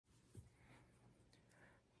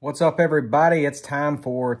What's up, everybody? It's time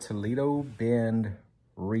for Toledo Bend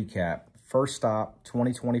recap. First stop,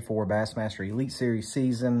 2024 Bassmaster Elite Series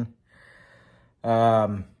season.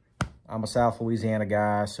 I'm a South Louisiana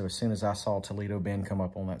guy, so as soon as I saw Toledo Bend come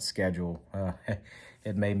up on that schedule,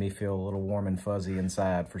 it made me feel a little warm and fuzzy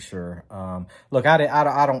inside for sure. Look,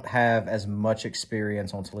 I don't have as much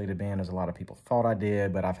experience on Toledo Bend as a lot of people thought I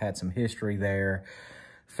did, but I've had some history there.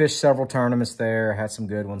 Fished several tournaments there, had some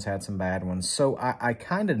good ones, had some bad ones. So I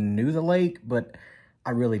kind of knew the lake, but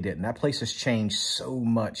I really didn't. That place has changed so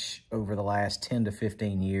much over the last 10 to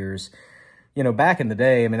 15 years. You know, back in the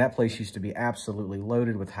day, I mean, that place used to be absolutely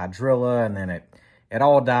loaded with hydrilla, and then it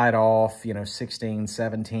all died off, 16,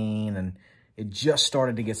 17, and it just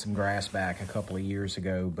started to get some grass back a couple of years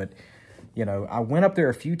ago. But, I went up there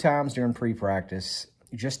a few times during pre-practice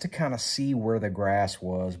just to kind of see where the grass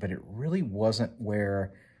was, but it really wasn't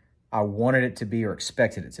where I wanted it to be or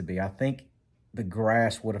expected it to be. I think the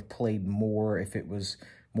grass would have played more if it was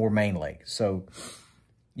more main lake. So,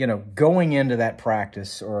 going into that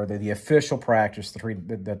practice or the official practice,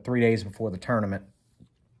 the 3 days before the tournament,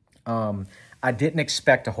 I didn't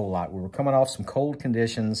expect a whole lot. We were coming off some cold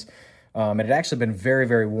conditions. It had actually been very,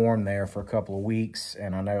 very warm there for a couple of weeks,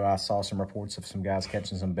 and I know I saw some reports of some guys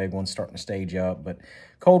catching some big ones starting to stage up, but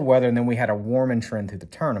cold weather, and then we had a warming trend through the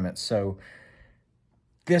tournament. So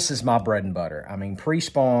this is my bread and butter. I mean,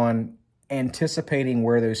 pre-spawn, anticipating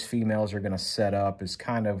where those females are going to set up is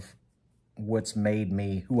kind of what's made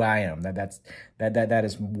me who I am. That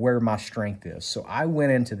is where my strength is. So I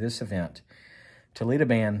went into this event, Toledo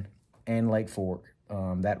Bend and Lake Fork.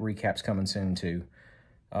 That recap's coming soon too.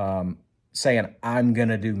 Saying, I'm going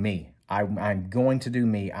to do me. I'm going to do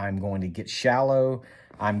me. I'm going to get shallow.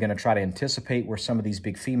 I'm going to try to anticipate where some of these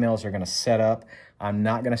big females are going to set up. I'm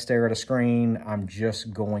not going to stare at a screen. I'm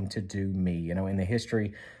just going to do me. In the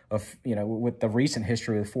history of, with the recent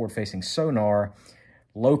history of forward-facing sonar,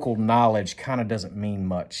 local knowledge kind of doesn't mean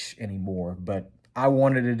much anymore, but I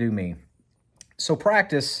wanted to do me. So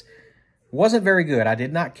practice wasn't very good. I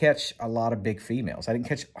did not catch a lot of big females. I didn't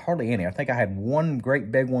catch hardly any. I think I had one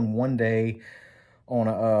great big one one day on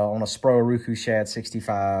a Spro Roku Shad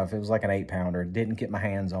 65. It was like an 8-pounder. Didn't get my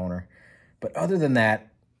hands on her. But other than that,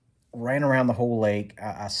 ran around the whole lake.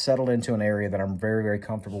 I settled into an area that I'm very, very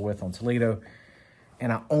comfortable with on Toledo.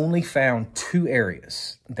 And I only found 2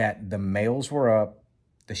 areas that the males were up,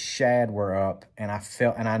 the shad were up, and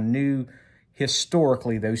I knew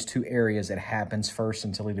historically those 2 areas it happens first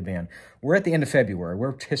in Toledo Bend. We're at the end of February.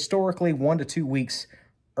 We're historically 1 to 2 weeks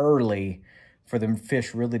early for the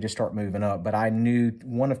fish really to start moving up, but I knew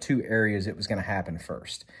one of 2 areas it was going to happen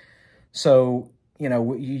first. So,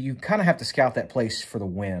 you kind of have to scout that place for the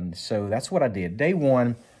wind. So that's what I did. Day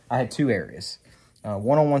 1, I had 2 areas.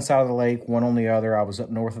 One on one side of the lake, one on the other. I was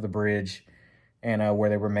up north of the bridge and where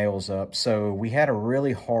there were males up. So we had a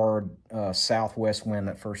really hard southwest wind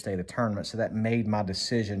that first day of the tournament, so that made my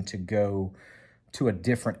decision to go to a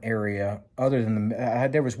different area other than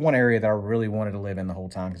there was one area that I really wanted to live in the whole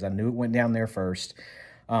time because I knew it went down there first.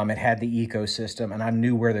 It had the ecosystem, and I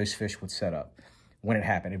knew where those fish would set up when it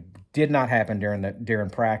happened. It did not happen during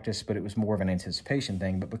practice, but it was more of an anticipation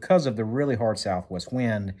thing. But because of the really hard southwest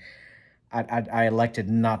wind, I elected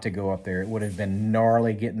not to go up there. It would have been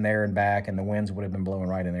gnarly getting there and back, and the winds would have been blowing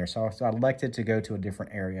right in there. So I elected to go to a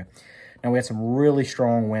different area. Now, we had some really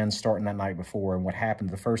strong winds starting that night before, and what happened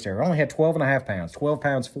to the first area, I only had 12.5 pounds. 12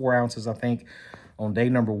 pounds, 4 ounces, I think, on day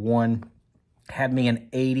number 1. Had me in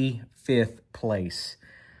 85th place.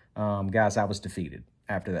 Guys, I was defeated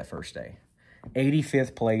after that first day.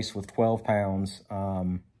 85th place with 12 pounds.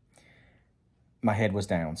 My head was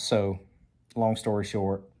down. So, long story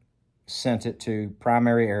short, sent it to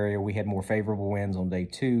primary area. We had more favorable winds on day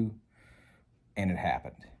 2, and it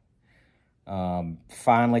happened.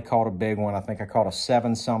 Finally caught a big one. I think I caught a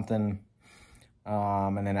 7-something.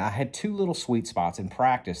 And then I had 2 little sweet spots in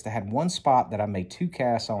practice. I had one spot that I made 2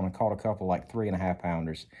 casts on and caught a couple like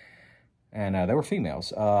 3.5-pounders. And they were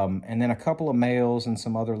females. And then a couple of males and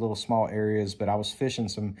some other little small areas, but I was fishing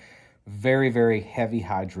some very, very heavy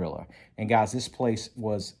hydrilla. And guys, this place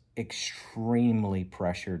was extremely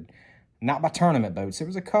pressured. Not by tournament boats. There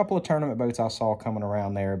was a couple of tournament boats I saw coming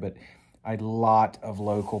around there, but a lot of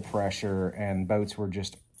local pressure, and boats were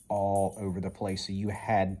just all over the place. So you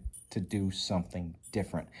had to do something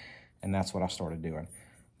different, and that's what I started doing.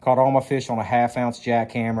 Caught all my fish on a 1/2-ounce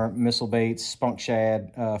jackhammer, missile baits, spunk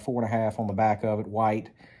shad, 4.5 on the back of it,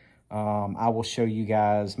 white. I will show you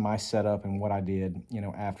guys my setup and what I did,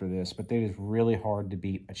 after this. But it is really hard to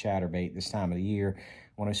beat a chatterbait this time of the year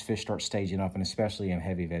when those fish start staging up, and especially in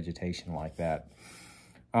heavy vegetation like that.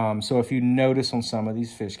 So if you notice on some of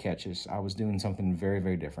these fish catches, I was doing something very,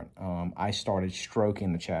 very different. I started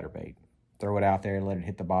stroking the chatterbait, throw it out there, let it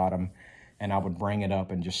hit the bottom, and I would bring it up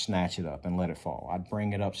and just snatch it up and let it fall. I'd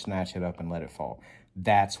bring it up, snatch it up, and let it fall.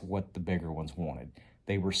 That's what the bigger ones wanted.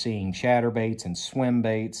 They were seeing chatterbaits and swim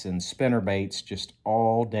baits and spinner baits just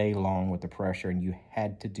all day long with the pressure, and you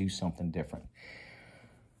had to do something different.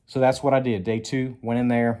 So that's what I did. Day 2, went in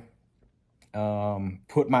there,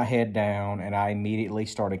 put my head down, and I immediately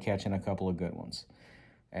started catching a couple of good ones.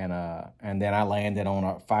 And then I landed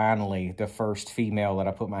on finally the first female that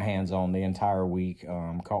I put my hands on the entire week.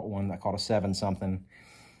 Caught one that caught a 7-something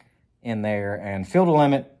in there and filled a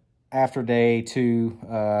limit after day 2.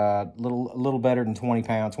 A little better than 20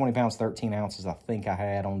 pounds. 20 pounds, 13 ounces I think I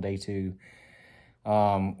had on day 2,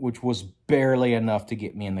 which was barely enough to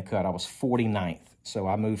get me in the cut. I was 49th. So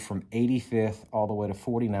I moved from 85th all the way to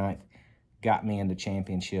 49th. Got me into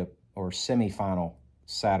championship or semifinal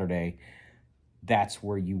Saturday. That's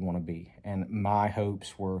where you want to be. And my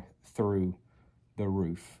hopes were through the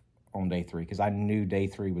roof on day 3 because I knew day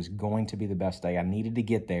 3 was going to be the best day. I needed to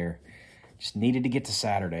get there. Just needed to get to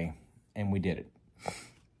Saturday, and we did it.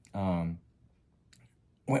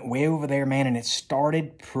 Went way over there, man, and it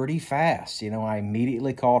started pretty fast. You know, I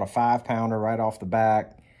immediately caught a 5-pounder right off the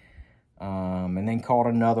back, and then caught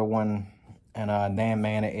another one. And then,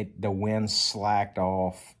 man, the wind slacked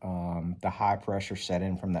off. The high pressure set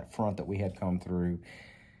in from that front that we had come through,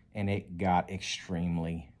 and it got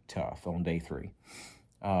extremely tough on day 3.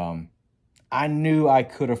 I knew I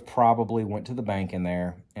could have probably went to the bank in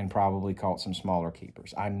there and probably caught some smaller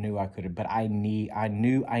keepers. I knew I could have, but I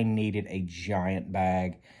knew I needed a giant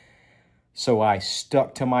bag. So I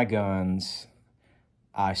stuck to my guns.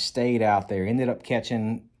 I stayed out there, ended up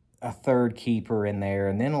catching a 3rd keeper in there.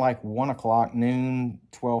 And then like 1 o'clock, noon,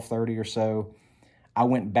 12:30 or so, I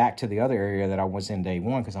went back to the other area that I was in day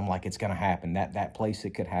 1 because I'm like, it's going to happen. That place,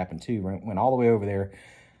 it could happen too. Went all the way over there.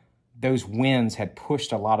 Those winds had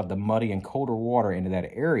pushed a lot of the muddy and colder water into that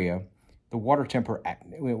area. The water temperature,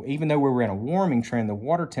 even though we were in a warming trend, the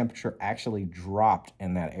water temperature actually dropped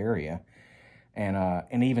in that area.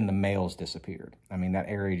 And even the males disappeared. I mean, that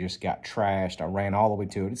area just got trashed. I ran all the way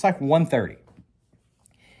to it. It's like 1:30.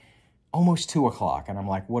 Almost 2 o'clock, and I'm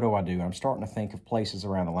like, what do I do? I'm starting to think of places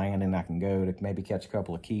around the landing I can go to maybe catch a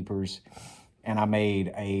couple of keepers, and I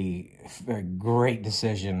made a great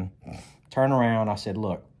decision. Turn around, I said,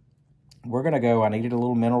 look, we're going to go. I needed a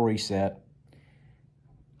little mental reset.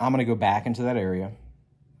 I'm going to go back into that area,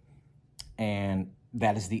 and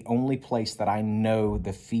that is the only place that I know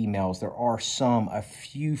the females. There are a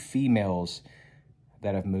few females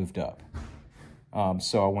that have moved up.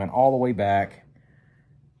 So I went all the way back.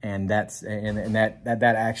 And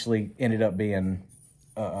that actually ended up being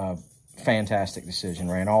a fantastic decision.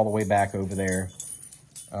 Ran all the way back over there.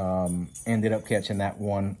 Ended up catching that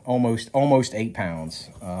one almost 8 pounds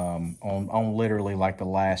on literally like the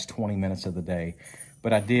last 20 minutes of the day.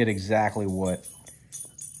 But I did exactly what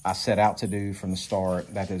I set out to do from the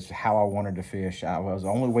start. That is how I wanted to fish. I was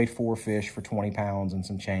only weighed 4 fish for 20 pounds and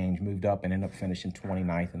some change. Moved up and ended up finishing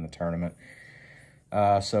 29th in the tournament.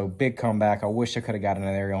 So big comeback. I wish I could have gotten in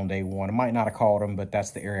that area on day 1. I might not have caught them, but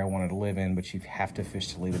that's the area I wanted to live in. But you have to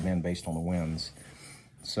fish Toledo Bend based on the winds.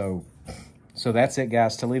 So that's it,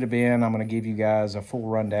 guys. Toledo Bend. I'm going to give you guys a full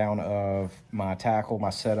rundown of my tackle,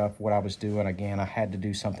 my setup, what I was doing. Again, I had to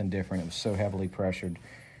do something different. It was so heavily pressured,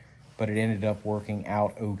 but it ended up working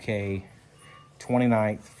out okay.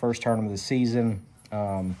 29th, first tournament of the season.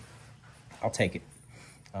 I'll take it,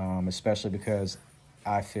 especially because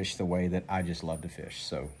I fish the way that I just love to fish.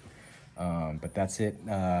 So, but that's it.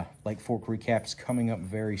 Lake Fork recap is coming up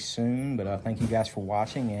very soon. But thank you guys for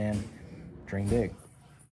watching, and dream big.